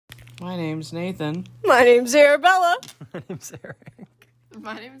My name's Nathan. My name's Arabella. My name's Eric.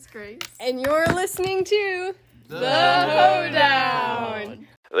 My name is Grace. And you're listening to The Hoedown.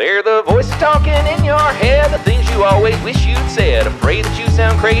 They're the voices talking in your head, the things you always wish you'd said. Afraid that you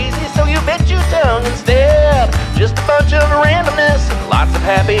sound crazy, so you bit your tongue instead. Just a bunch of randomness and lots of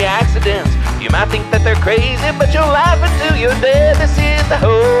happy accidents. You might think that they're crazy, but you'll laugh until you're dead. This is the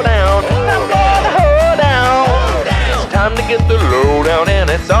Hoedown. I'm going to Hoedown. It's time to get the lowdown, and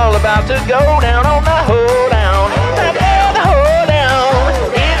it's all about to go down on the Hoedown. I'm going to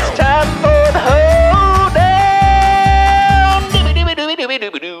Hoedown. It's time for the Hoedown.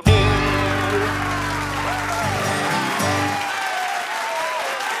 Dooby-dooby-dooby-dooby-dooby-doo.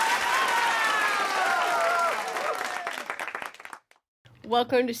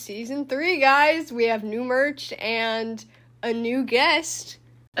 Welcome to Season 3, guys. We have new merch and a new guest.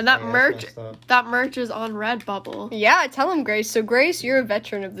 And that Yeah, merch that's messed up. that merch is on Redbubble. Yeah, tell them, Grace. So, Grace, you're a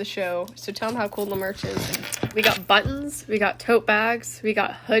veteran of the show, so tell them how cool the merch is. We got buttons, we got tote bags, we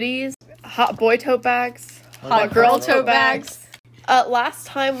got hoodies, hot boy tote bags, hot girl tote bags. Last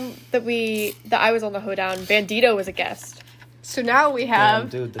time that I was on the Hoedown, Bandito was a guest. So now we have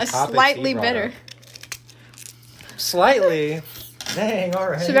Damn, dude, the a topics slightly he brought better... up. Slightly. Dang,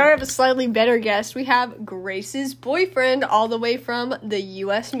 alright. So now we have a slightly better guest. We have Grace's boyfriend all the way from the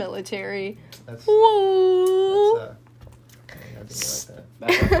U.S. military. That's, Woo! I didn't like that.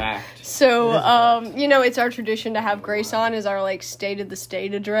 That's a fact. So, you know, it's our tradition to have Grace on as our, state of the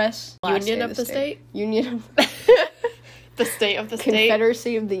state address. Last Union of the state? Union of The state of the state.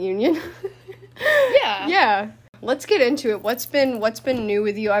 Confederacy of the Union. Yeah. Yeah. Let's get into it. What's been new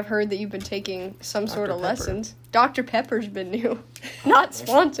with you? I've heard that you've been taking some sort of Pepper. lessons. Dr. Pepper's been new. Not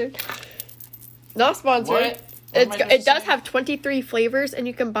sponsored. Not sponsored. What? What am I It does saying? have 23 flavors, and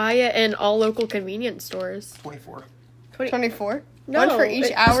you can buy it in all local convenience stores. 24. 24? No, One for each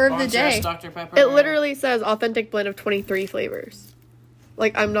it- hour of the Sponsor us, day. Dr. Pepper. It literally says authentic blend of 23 flavors.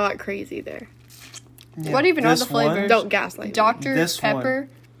 I'm not crazy there. Yeah, What even are this the flavors? one Don't gaslight me. Dr. This Pepper.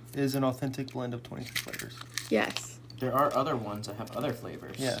 is an authentic blend of 23 flavors. Yes. There are other ones that have other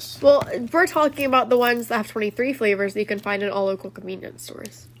flavors. Yes. Well, we're talking about the ones that have 23 flavors that you can find in all local convenience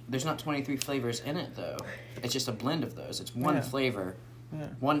stores. There's not 23 flavors in it, though. It's just a blend of those. It's one Yeah. flavor. Yeah.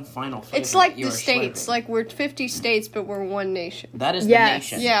 One final flavor. It's like that you the are states. slurping. We're 50 states, but we're one nation. That is Yes. the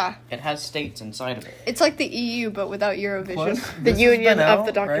nation. Yeah. It has states inside of it. It's like the EU, but without Eurovision. Plus, The this has union been of out,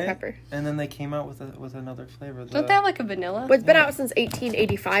 the Dr. right? Pepper. And then they came out with another flavor. Don't they have like a vanilla? But it's been out since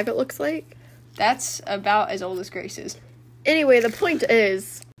 1885, it looks like. That's about as old as Grace is. Anyway, the point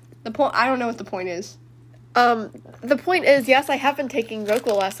is... I don't know what the point is. The point is, yes, I have been taking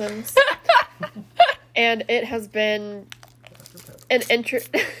vocal lessons. And it has been it's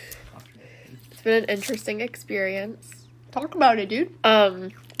been an interesting experience. Talk about it, dude.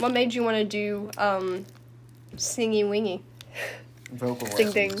 Um, What made you want to do singy wingy? Vocal Ding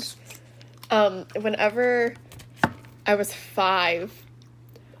lessons. Whenever I was 5,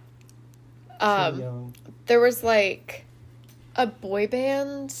 So young. there was like a boy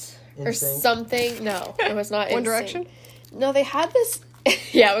band or NSYNC? something. No, it was not One NSYNC. Direction? No, they had this.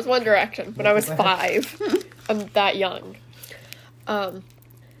 Yeah, it was One Direction when I was 5. I'm that young. But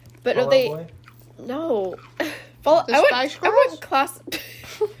no, Fall Out they Boy? no. The Spice I Girls? went class.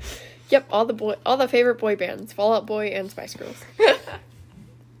 Yep, all the favorite boy bands, Fall Out Boy and Spice Girls.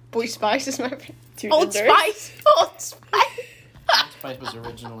 Boy Spice is my Two Old genders. Spice. Old Spice. Old Spice was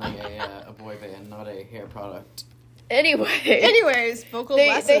originally a boy band, not a hair product. Anyway, Anyways, vocal they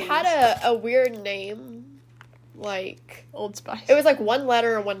lessons. had a weird name, like Old Spice. it was like one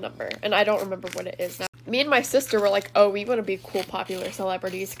letter and one number, and I don't remember what it is now. Me and my sister were like, oh, we want to be cool, popular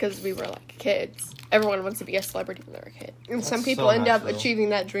celebrities because we were like kids. Everyone wants to be a celebrity when they're a kid. And some That's people so end up natural. achieving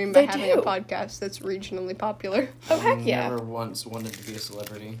that dream by They having a do. podcast that's regionally popular. Oh heck yeah! Never once wanted to be a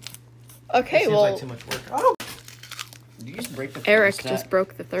celebrity. Okay, It seems well, like too much work. Oh! Did you just break the Eric thermostat? just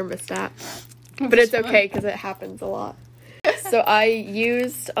broke the thermostat, but it's okay because it happens a lot. So I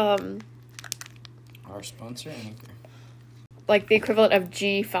used Our sponsor, Anchor. like the equivalent of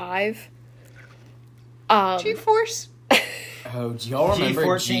G5. G-Force. Oh, do y'all remember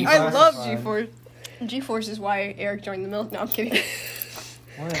G14 G? I love Classified. G-Force. G-Force is why Eric joined the military. No, I'm kidding.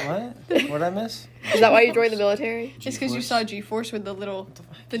 Wait, what? What'd I miss? Is that why you joined the military? Just because you G-Force? saw G-Force with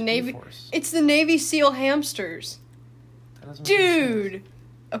the Navy. G-Force. It's the Navy SEAL hamsters. That doesn't make any sense. Dude.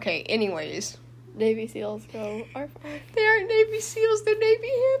 Okay, anyways. Navy SEALs go. Arf, arf. They aren't Navy SEALs, they're Navy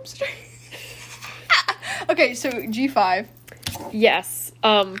hamsters. Okay, so G5. Yes,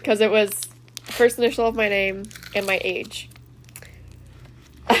 because it was first initial of my name and my age.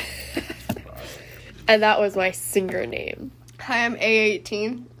 And that was my singer name. I am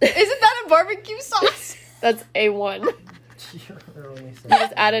A18. Isn't that a barbecue sauce? That's A1. You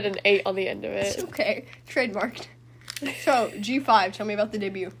just added an 8 on the end of It's it. okay. Trademarked. So, G5, tell me about the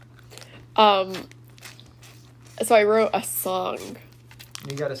debut. So I wrote a song.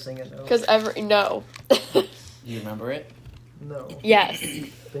 You gotta sing it though. Because no. You remember it? No. Yes.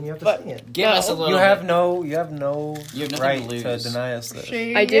 Then you have to But- sing it. Give us a little You have bit. no You have nothing right to to lose. deny us this.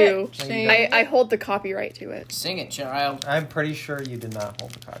 Sing I do. it, sing I it. hold the copyright to it. Sing it, child. I'm pretty sure you did not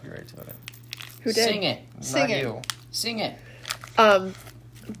hold the copyright to it. Who did? Sing it. Sing Not it. you. Sing it.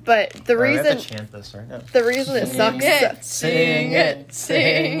 But the Alright, we have reason to chant this right now. the reason it Sing sucks. it. Sing it.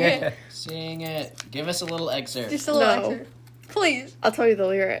 Sing it. Sing it. Give us a little excerpt. Just a little No. excerpt. Please. I'll tell you the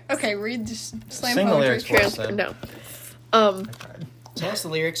lyrics. Okay, read just slam Sing the poetry. lyrics for us. Transfer. Then. No. I tried. Tell us the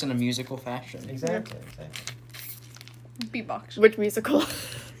lyrics in a musical fashion. Exactly. Beatbox. Which musical?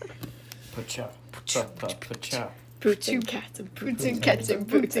 Pacha. Pacha. Boots and cats and Boots and cats and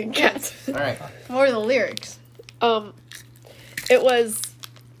boots and cats. All right. What are the lyrics? It was.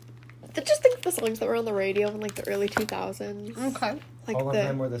 Just think of the songs that were on the radio in like the early 2000s. Okay. Like All of the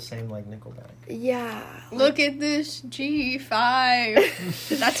them were the same, like Nickelback. yeah. Look at this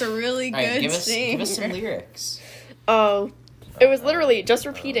G5. That's a really All right. good Give us singer. some lyrics. Oh, it was literally just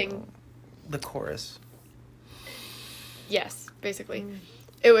repeating. The chorus. Yes, basically.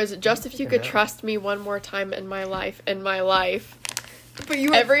 It was just if you could Yeah. trust me one more time in my life. But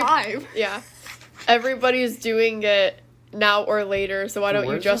you had 5. Yeah. Everybody's doing it now or later, so why don't you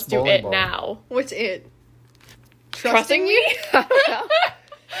Where's just this do bowling it ball? now? What's it? Trusting me? I don't know.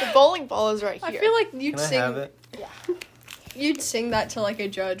 The bowling ball is right I here. feel like you'd Can I sing. have it? You'd sing that to like a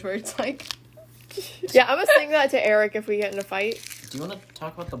judge, where it's like, Yeah, I'm gonna sing that to Eric if we get in a fight. Do you want to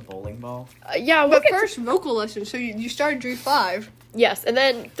talk about the bowling ball? Yeah, we'll but get to- first vocal lesson. So you started G5. Yes, and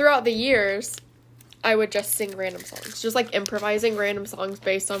then throughout the years, I would just sing random songs. Just like improvising random songs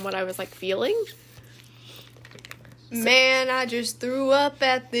based on what I was like feeling. Man, I just threw up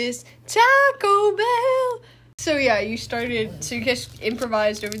at this Taco Bell. So yeah, you started. So you just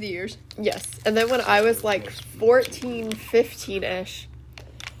improvised over the years. Yes, and then when I was like 14, 15-ish,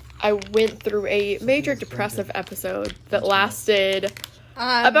 I went through a major depressive episode that lasted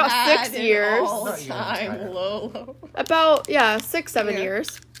I'm About had 6 an years. Not you all-time entire. low. about 6-7 Yeah.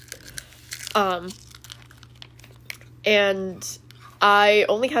 years. And I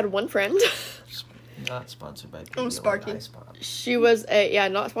only had one friend. Not sponsored by Pedialyte Oh, Sparky. Ice Pop. She was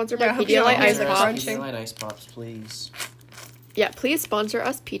not sponsored by Yeah, I hope you don't Pedialyte hear Ice that Pop. crunching. Pedialyte Ice Pops, please. Yeah, please sponsor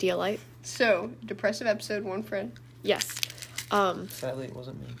us, Pedialyte. So depressive episode, one friend. Yes. Sadly, it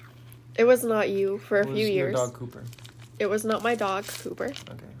wasn't me. It was not you for a It was few your years. dog Cooper. It was not my dog, Cooper.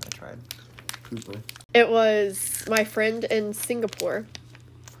 Okay, I tried. Cooper. It was my friend in Singapore.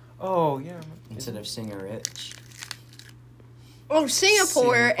 Oh yeah. Instead of singer rich. Oh,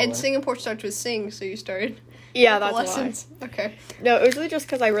 Singapore, and Singapore. Singapore starts with sing, so you started. Yeah, vocal that's why. lessons. Okay. No, it was really just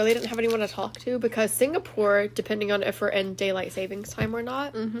because I really didn't have anyone to talk to, because Singapore, depending on if we're in daylight savings time or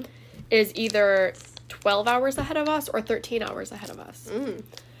not, Mm-hmm. is either 12 hours ahead of us or 13 hours ahead of us.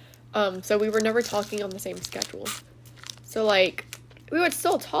 So we were never talking on the same schedule. So, like, we would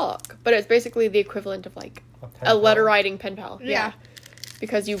still talk, but it's basically the equivalent of, like, a letter writing pen pal. Yeah.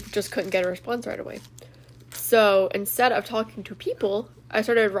 Because you just couldn't get a response right away. So, instead of talking to people, I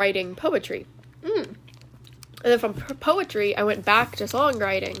started writing poetry. And then from poetry, I went back to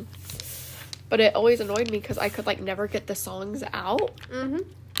songwriting. But it always annoyed me because I could, like, never get the songs out. Mm-hmm.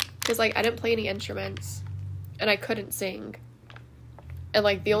 Because, like, I didn't play any instruments. And I couldn't sing. And,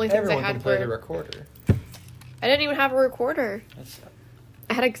 like, the only things Everyone I can had play the were... recorder. I didn't even have a recorder. That's,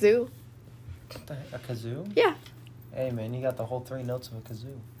 I had a kazoo. what the heck, a kazoo? Yeah, Hey man, you got the whole 3 notes of a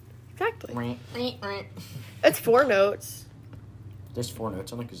kazoo. exactly. It's 4 notes. There's 4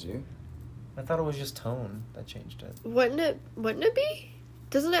 notes on a kazoo. I thought it was just tone that changed it. Wouldn't it be?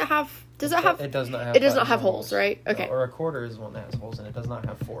 Doesn't it have... Does it have... It does not have. It does not buttons have or holes, right? Okay. A recorder is one that has holes, and it does not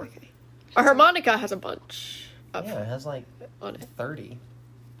have 4. A harmonica has a bunch of Yeah, it has like on it. 30.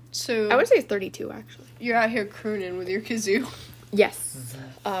 So I would say it's 32, actually. you're out here crooning with your kazoo. Yes.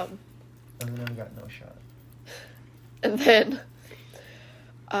 And then I got no shot. And then,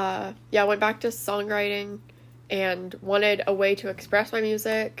 I went back to songwriting and wanted a way to express my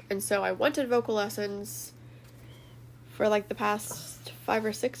music. And so I wanted vocal lessons for like the past 5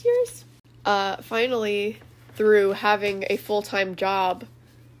 or 6 years. Finally, through having a full-time job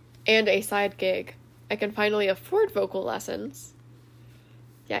and a side gig, I can finally afford vocal lessons.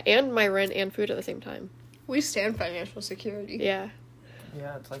 Yeah, and my rent and food at the same time. We stand financial security. Yeah.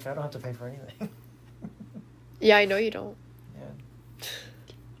 Yeah, it's like I don't have to pay for anything. Yeah, I know you don't. Yeah.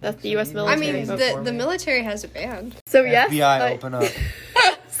 That's the U.S. I military. I mean, vote the for the me. military has a band. So yes, FBI, open up.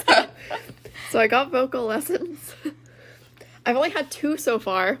 So I got vocal lessons. I've only had 2 so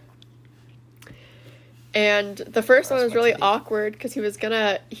far. And the first one was really awkward because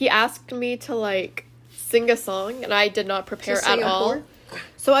he asked me to like sing a song and I did not prepare To at all. Singapore?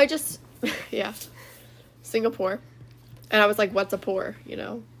 So I just, yeah, Singapore. And I was like, what's a pour, you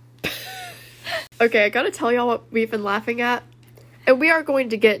know? Okay, I gotta tell y'all what we've been laughing at. And we are going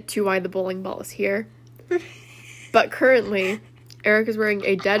to get to why the bowling ball is here. But currently, Eric is wearing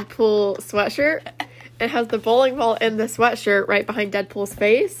a Deadpool sweatshirt and has the bowling ball in the sweatshirt right behind Deadpool's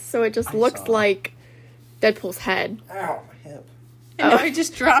face. So it just looks like Deadpool's head. Ow, my hip. And I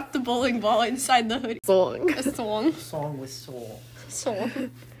just dropped the bowling ball inside the hoodie. Song. A song. Song with soul.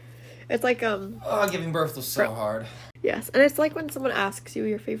 Song. It's like, Oh, giving birth was so hard. yes. And it's like when someone asks you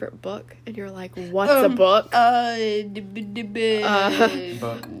your favorite book and you're like, what's a book? Book. A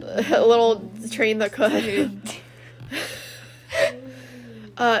little train that could.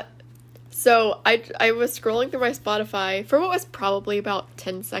 So I was scrolling through my Spotify for what was probably about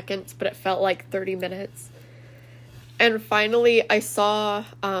 10 seconds, but it felt like 30 minutes. And finally I saw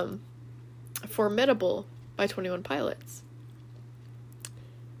Formidable by 21 Pilots.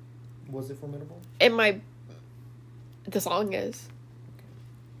 Was it formidable? The song is.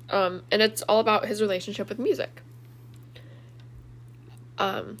 And it's all about his relationship with music.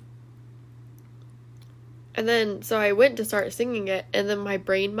 And then, so I went to start singing it, and then my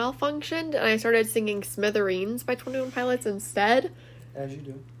brain malfunctioned, and I started singing Smithereens by 21 Pilots instead. As you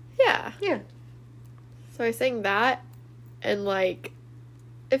do. Yeah. Yeah. So I sang that, and, like,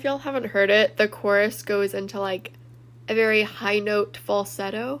 if y'all haven't heard it, the chorus goes into, like, a very high note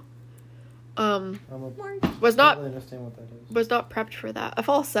falsetto. Was not really understand what that is. was not prepped for that. A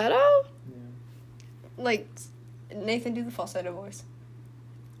falsetto? Yeah. Like, Nathan, do the falsetto voice.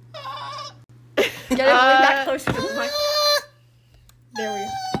 Get it back closer to the mic. There we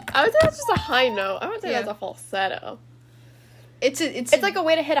go. I would say that's just a high note. I would say Yeah. that's a falsetto. It's Like a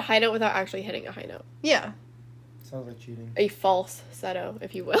way to hit a high note without actually hitting a high note. yeah. Sounds like cheating. A falsetto,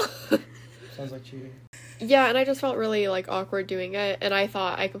 if you will. Sounds like cheating. Yeah, and I just felt really, like, awkward doing it, and I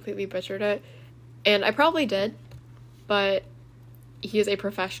thought I completely butchered it. And I probably did, but he is a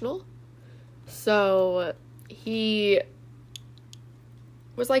professional. So he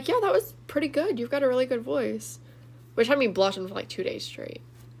was like, yeah, that was pretty good. You've got a really good voice. Which had me blushing for, like, 2 days straight.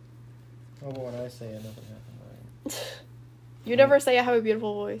 Oh, but when I say it, nothing happened, right? You never say I have a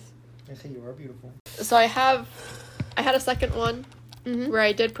beautiful voice. I say you are beautiful. So I had a second one Mm-hmm. where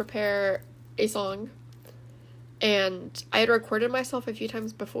I did prepare a song. And I had recorded myself a few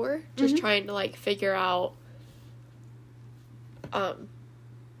times before, just trying to, like, figure out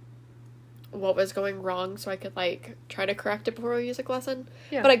what was going wrong so I could, like, try to correct it before a music lesson.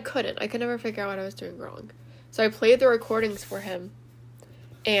 Yeah. But I couldn't. I could never figure out what I was doing wrong. So I played the recordings for him,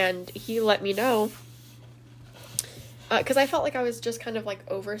 and he let me know. Because I felt like I was just kind of, like,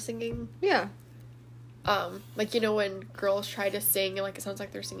 over-singing. Yeah. Like, you know, when girls try to sing, and, like, it sounds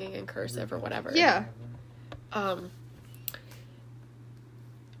like they're singing in cursive or whatever. Yeah. And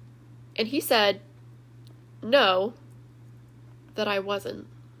he said, no, that I wasn't.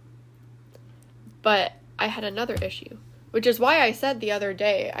 But I had another issue, which is why I said the other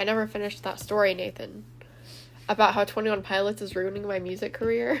day, I never finished that story, Nathan, about how 21 Pilots is ruining my music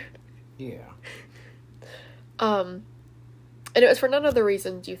career. Yeah. And it was for none of the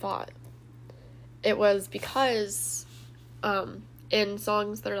reasons you thought. It was because, in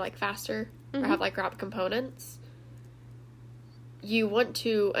songs that are, like, faster, or have, like, rap components, you want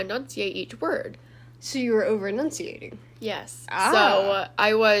to enunciate each word. So you were over enunciating. Yes. Ah. So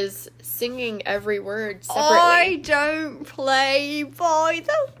I was singing every word separately. I don't play by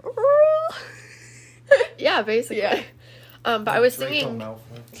the rules. Yeah, basically. Yeah. But I was Draco singing Malfoy.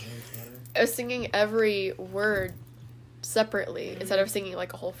 I was singing every word separately instead of singing,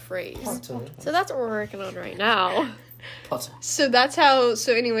 like, a whole phrase. Potter. So that's what we're working on right now. Potter. So that's how.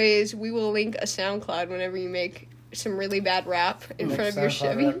 So, anyways, we will link a SoundCloud whenever you make some really bad rap in front of your Next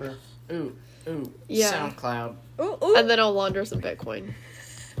Chevy. SoundCloud rapper. Ooh. Yeah. SoundCloud. Ooh, ooh. And then I'll launder some Bitcoin.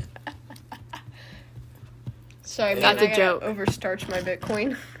 Sorry, man, That's a I gotta joke. overstarch my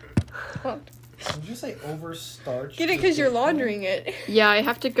Bitcoin. What? Did you say overstarch? Get it because you're laundering it. Yeah, I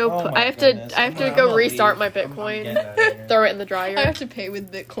have to go. Oh my I have goodness. to. I have to I'm go gonna restart leave. my I'm getting Bitcoin. out of here. Throw it in the I dryer. have to pay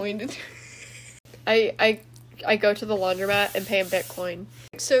with Bitcoin to do. I go to the laundromat and pay in Bitcoin.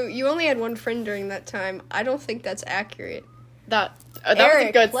 So you only had one friend during that time. I don't think that's accurate. That was Eric,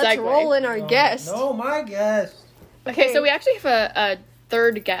 a good let's segue. roll in our guest. No, my guest. Okay, so we actually have a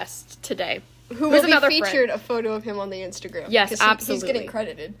third guest today. Who Who's will be another featured friend? a photo of him on the Instagram. Yes, 'cause absolutely. He's getting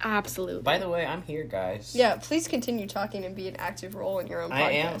credited. Absolutely. By the way, I'm here, guys. Yeah, please continue talking and be an active role in your own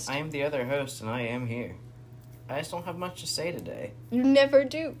podcast. I am the other host, and I am here. I just don't have much to say today. You never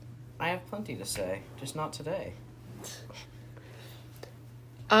do. I have plenty to say, just not today.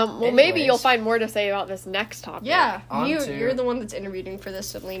 Well, maybe Anyways. you'll find more to say about this next topic. Yeah, On to- you're the one that's interviewing for this,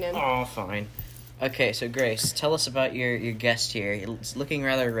 so lean in. Oh, fine. Okay, so Grace, tell us about your guest here. It's looking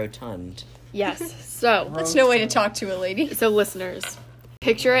rather rotund. Yes. So, That's no way to talk to a lady. so listeners,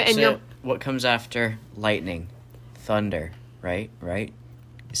 picture it in So, your what comes after lightning? Thunder, right?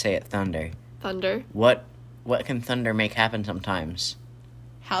 Say it, thunder. thunder. What can thunder make happen sometimes?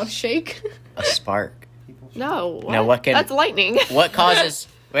 House shake. A spark. No. No, what can- That's lightning. What causes...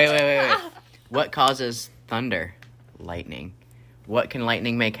 Wait. What causes thunder? Lightning. What can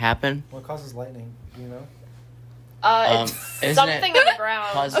lightning make happen? What causes lightning? Do you know? It's isn't something it on the ground.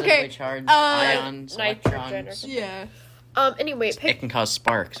 Positively Okay, charged nitrogen ions, or electrons. something. Yeah. Anyway, It can cause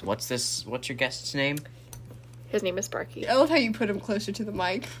sparks. What's your guest's name? his name is Sparky. I love how you put him closer to the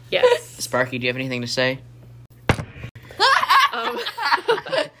mic. Yes. Sparky, do you have anything to say? um,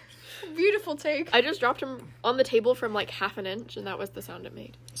 Beautiful take. I just dropped him on the table from like half an inch, and that was the sound it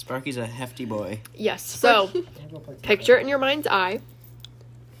made. Sparky's a hefty boy. Yes. So, I'm gonna go play picture it in your mind's eye.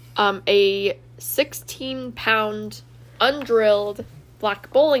 A 16-pound undrilled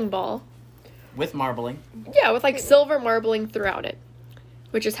black bowling ball. With marbling. Yeah, with like silver marbling throughout it,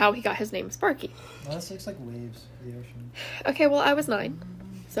 which is how he got his name Sparky. No, this looks like waves of the ocean. Okay, well I was 9,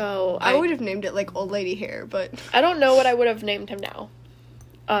 so I would have named it like old lady hair, but I don't know what I would have named him now.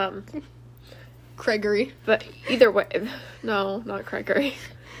 Gregory. But either way, no, not Gregory.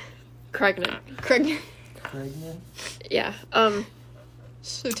 Craignan. Craig. Pregnant? Yeah.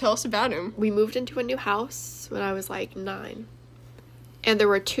 So tell us about him. We moved into a new house when I was like 9. And there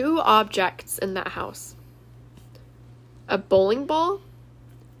were 2 objects in that house. A bowling ball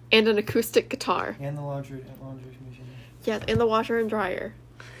and an acoustic guitar. And the laundry machine. Yes, and the washer and dryer.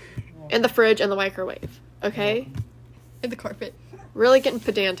 And the fridge and the microwave. Okay? And the carpet. Really getting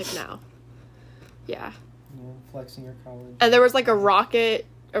pedantic now. Yeah. Yeah, flexing your college. And there was like a rocket,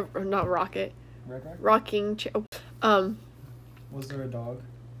 or not rocket, Red Rock? rocking chair. Was there a dog?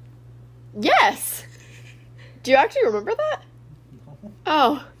 Yes! Do you actually remember that? No.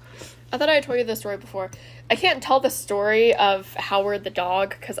 Oh. I thought I had told you this story before. I can't tell the story of Howard the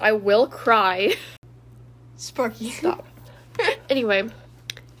dog, because I will cry. Sparky. Stop. Anyway.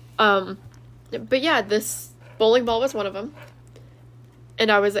 But yeah, this bowling ball was one of them.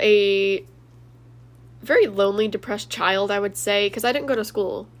 And I was a very lonely, depressed child, I would say, because I didn't go to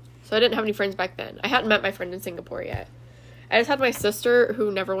school. So I didn't have any friends back then. I hadn't met my friend in Singapore yet. I just had my sister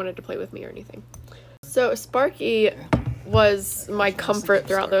who never wanted to play with me or anything. So Sparky was my comfort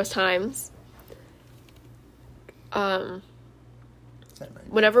throughout those times.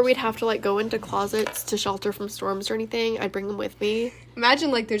 Whenever we'd have to like go into closets to shelter from storms or anything, I'd bring them with me. Imagine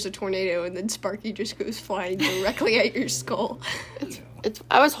like there's a tornado and then Sparky just goes flying directly at your skull.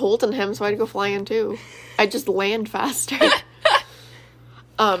 I was holding him, so I'd go flying too. I'd just land faster.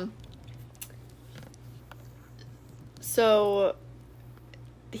 So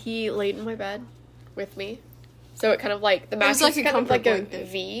he laid in my bed with me. So it kind of like the mattress like a kind of comfort like a blanket.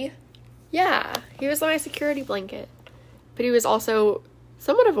 V. Yeah, he was my security blanket, but he was also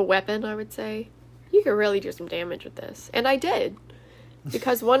somewhat of a weapon, I would say. You could really do some damage with this, and I did,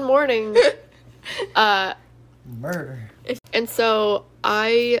 because one morning, Murder. and so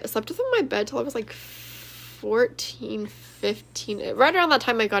I slept with him in my bed till I was like 14, 15. Right around that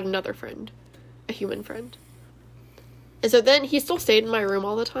time, I got another friend, a human friend. And so then he still stayed in my room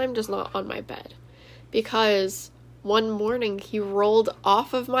all the time, just not on my bed. Because one morning he rolled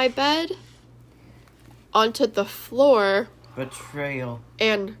off of my bed onto the floor Betrayal.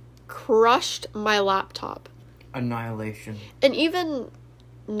 and crushed my laptop. Annihilation. And even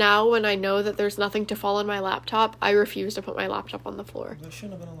now, when I know that there's nothing to fall on my laptop, I refuse to put my laptop on the floor. It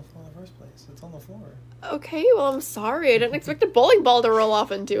shouldn't have been on the floor in the first place. It's on the floor. Okay, well, I'm sorry. I didn't expect a bowling ball to roll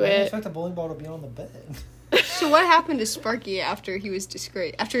off into I didn't it. expect the bowling ball to be on the bed. So what happened to Sparky after he was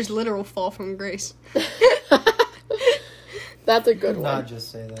disgraced? After his literal fall from grace? That's a good Could one. not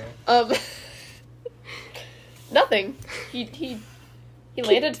just say that. Nothing. He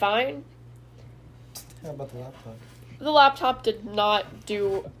landed fine. How about the laptop? The laptop did not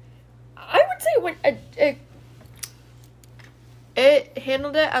do. I would say when it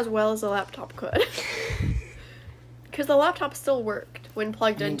handled it as well as a laptop could, because the laptop still worked when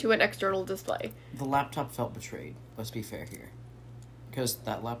plugged into an external display. The laptop felt betrayed. Let's be fair here. Because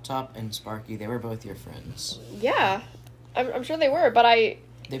that laptop and Sparky, they were both your friends. Yeah, I'm sure they were, but I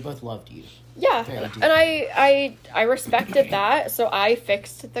They both loved you. Yeah, Very deep. and I respected that, so I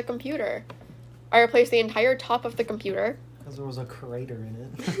fixed the computer. I replaced the entire top of the computer. Because there was a crater in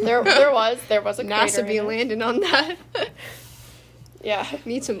it. There was a NASA crater be in it. landing on that. Yeah,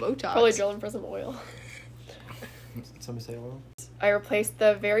 Need some Botox. probably drilling for some oil. Somebody say oil? I replaced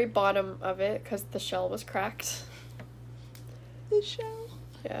the very bottom of it because the shell was cracked. the shell.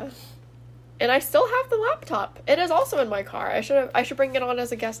 Yeah. And I still have the laptop. It is also in my car. I should bring it on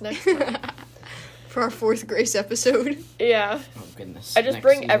as a guest next time. For our 4th Grace episode. Yeah. Oh goodness. I just Next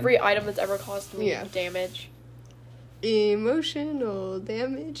bring season. every item that's ever caused me Yeah. damage. Emotional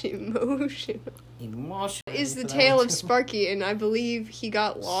damage. Emotional. Emotion. Is the For that tale one of too. Sparky, and I believe he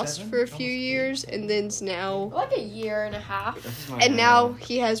got lost 7? for a few Almost 8. years, and then's now, Like a year and a half. This is my, and now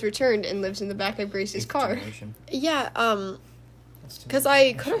he has returned and lives in the back of Grace's eighth car. generation. Yeah, That's too because much.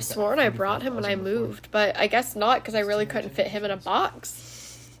 I could have sworn I brought him when I moved, but I guess not because I really couldn't fit him in a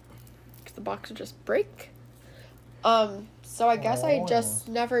box. Because the box would just break. So I guess I just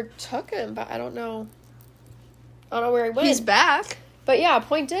never took him, but I don't know. I don't know where he went. He's back. But yeah,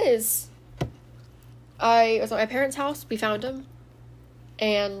 point is, I was at my parents' house, we found him,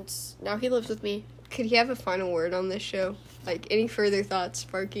 and now he lives with me. Could he have a final word on this show? Like, any further thoughts,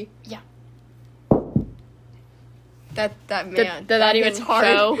 Sparky? Yeah. That man. did that even hits hard.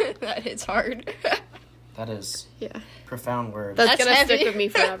 show? That hits hard. That is Yeah. profound words. That's That's gonna heavy. stick with me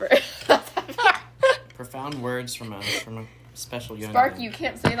forever. Profound words from a special young Spark, man. you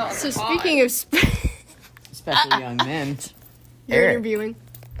can't say that on So the pod. speaking of Special young men. you're Eric. interviewing.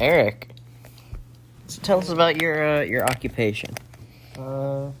 Eric, so tell us about your occupation.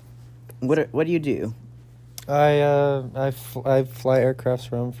 What do you do? I fly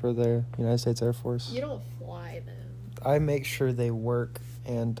aircrafts around for the United States Air Force. You don't fly them. I make sure they work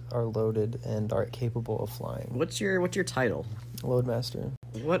and are loaded and are capable of flying. What's your title? Loadmaster.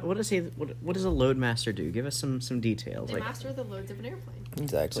 What does a load master do? Give us some details. They Like, master the loads of an airplane.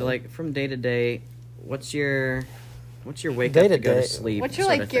 Exactly. so like from day to day, what's your wake Day up to to go to day. sleep? What's your,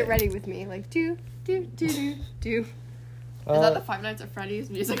 sort like, of get thing? ready with me? Like, do. Is that the Five Nights at Freddy's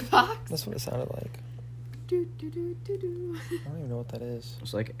music box? That's what it sounded like. Do, do, do, do, do. I don't even know what that is.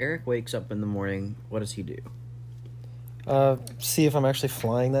 So like Eric wakes up in the morning. What does he do? See if I'm actually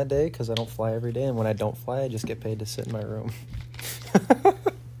flying that day, because I don't fly every day, and when I don't fly, I just get paid to sit in my room.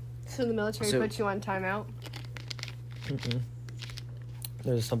 So the military So- puts you on timeout? Mm-mm.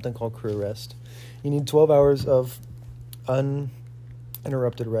 There's something called crew rest. You need 12 hours of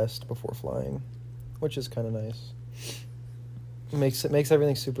uninterrupted rest before flying, which is kind of nice. It makes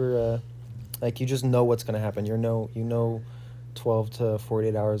everything super like you just know what's going to happen. You know 12 to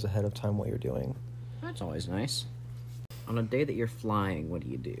 48 hours ahead of time what you're doing. That's always nice. On a day that you're flying, what do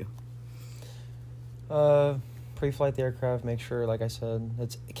you do? Pre-flight the aircraft, make sure, like I said,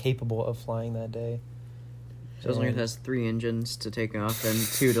 it's capable of flying that day. So as long as it has 3 engines to take off and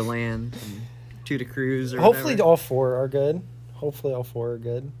 2 to land and 2 to cruise, or Hopefully whatever. all 4 are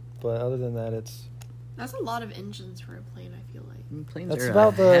good. But other than that, it's That's a lot of engines for a plane, I feel like. Planes that's are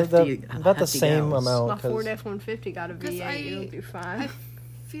about hefty the same gals. amount. My 'cause- Ford F-150 got a 'Cause V8. It'll do fine. I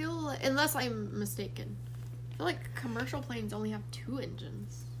feel, unless I'm mistaken, I feel like commercial planes only have 2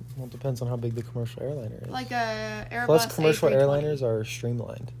 engines. Well, it depends on how big the commercial airliner is. Like a Airbus Plus, commercial A320. airliners are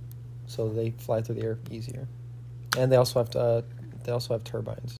streamlined, so they fly through the air easier, and they also have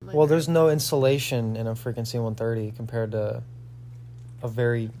turbines. Like- Well, there's no insulation in a freaking C-130 compared to a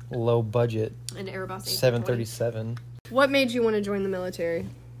very low budget An Airbus A320. 737. What made you want to join the military?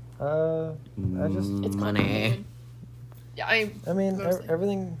 I just, It's Money. complicated. Yeah, I mean, Mostly.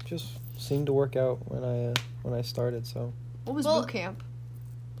 everything just seemed to work out when I started. So What was Well- boot camp?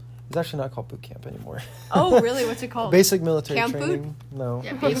 it's actually not called boot camp anymore. Oh, really? What's it called? Basic military Camp boot? training. No,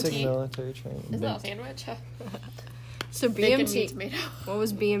 Yeah, basic BMT. military training. Isn't that a sandwich? So Bacon, meat, BMT. tomato. What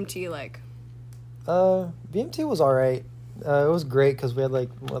was BMT like? BMT was all right. It was great because we had like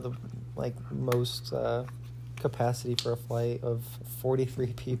one of the most capacity for a flight of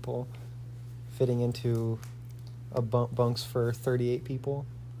 43 people, fitting into a bunks for 38 people.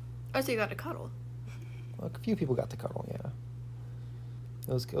 Oh, so you got to cuddle. A few people got to cuddle. Yeah.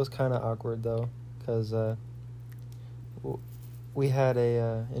 It was kind of awkward though, because we had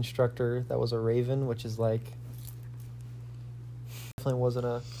a instructor that was a Raven, which is like definitely wasn't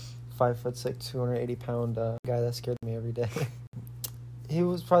a 5'6", 280-pound guy that scared me every day. He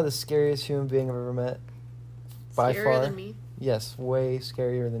was probably the scariest human being I've ever met. By Scarier far. than me. Yes, way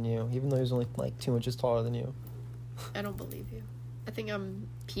scarier than you, even though he was only like 2 inches taller than you. I don't believe you. I think I'm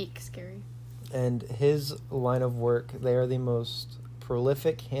peak scary. And his line of work, they are the most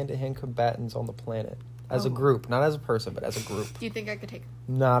prolific hand-to-hand combatants on the planet. As a group, not as a person, but as a group. Do you think I could take?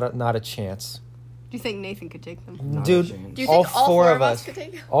 Not a chance. Do you think Nathan could take them? Not a Dude, chance. Do you all think all four four of us could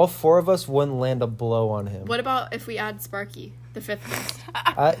take? all four of us wouldn't land a blow on him. What about if we add Sparky, the fifth guest?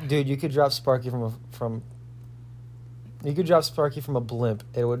 Dude, you could drop Sparky You could drop Sparky from a blimp.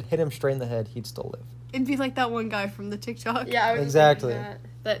 It would hit him straight in the head. He'd still live. It'd be like that one guy from the TikTok. Yeah, I was Exactly. thinking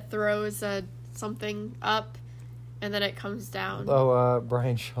that throws something up, and then it comes down. Oh,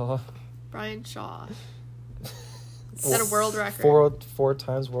 Brian Shaw. Brian Shaw. Set a world record. Four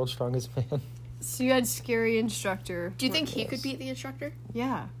times world's strongest man. So you had scary instructor. Do you think he could beat the instructor?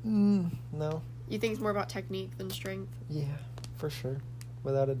 Yeah. No. You think it's more about technique than strength? Yeah, for sure.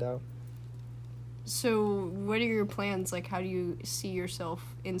 Without a doubt. So what are your plans? Like, how do you see yourself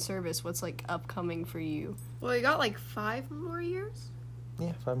in service? What's, like, upcoming for you? Well, you got like 5 more years.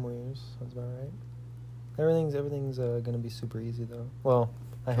 Yeah, 5 more years. Sounds about right. Everything's gonna be super easy though. Well,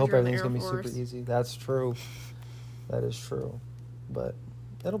 I hope you're in the everything's Air gonna be Force. super easy. That's true. That is true. But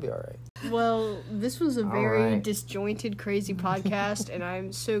it'll be alright. Well, this was a very right. disjointed, crazy podcast, and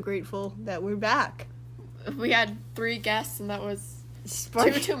I'm so grateful that we're back. We had 3 guests, and that was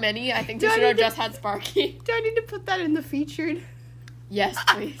Sparky. too many. I think Do we I should have need to- just had Sparky. Do I need to put that in the featured? Yes,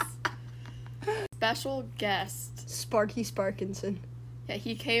 please. Special guest. Sparky Sparkinson. Yeah,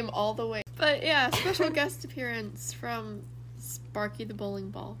 he came all the way. But yeah, special guest appearance from Sparky the Bowling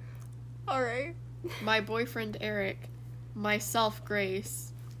Ball. All right. My boyfriend Eric, myself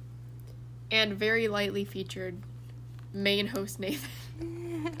Grace, and very lightly featured main host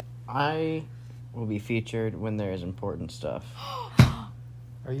Nathan. I will be featured when there is important stuff.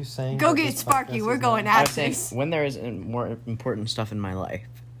 Are you saying Go that get this Sparky. podcast We're is going not- I at was saying this. when there is more important stuff in my life.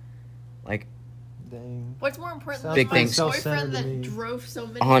 Like, Dang. What's more important Sounds than Big my things. boyfriend self-centered that to me. drove so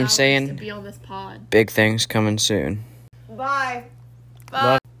many All I'm hours saying- to be on this pod? big things coming soon. Bye.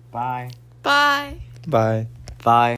 Bye. Bye. Bye. Bye. Bye.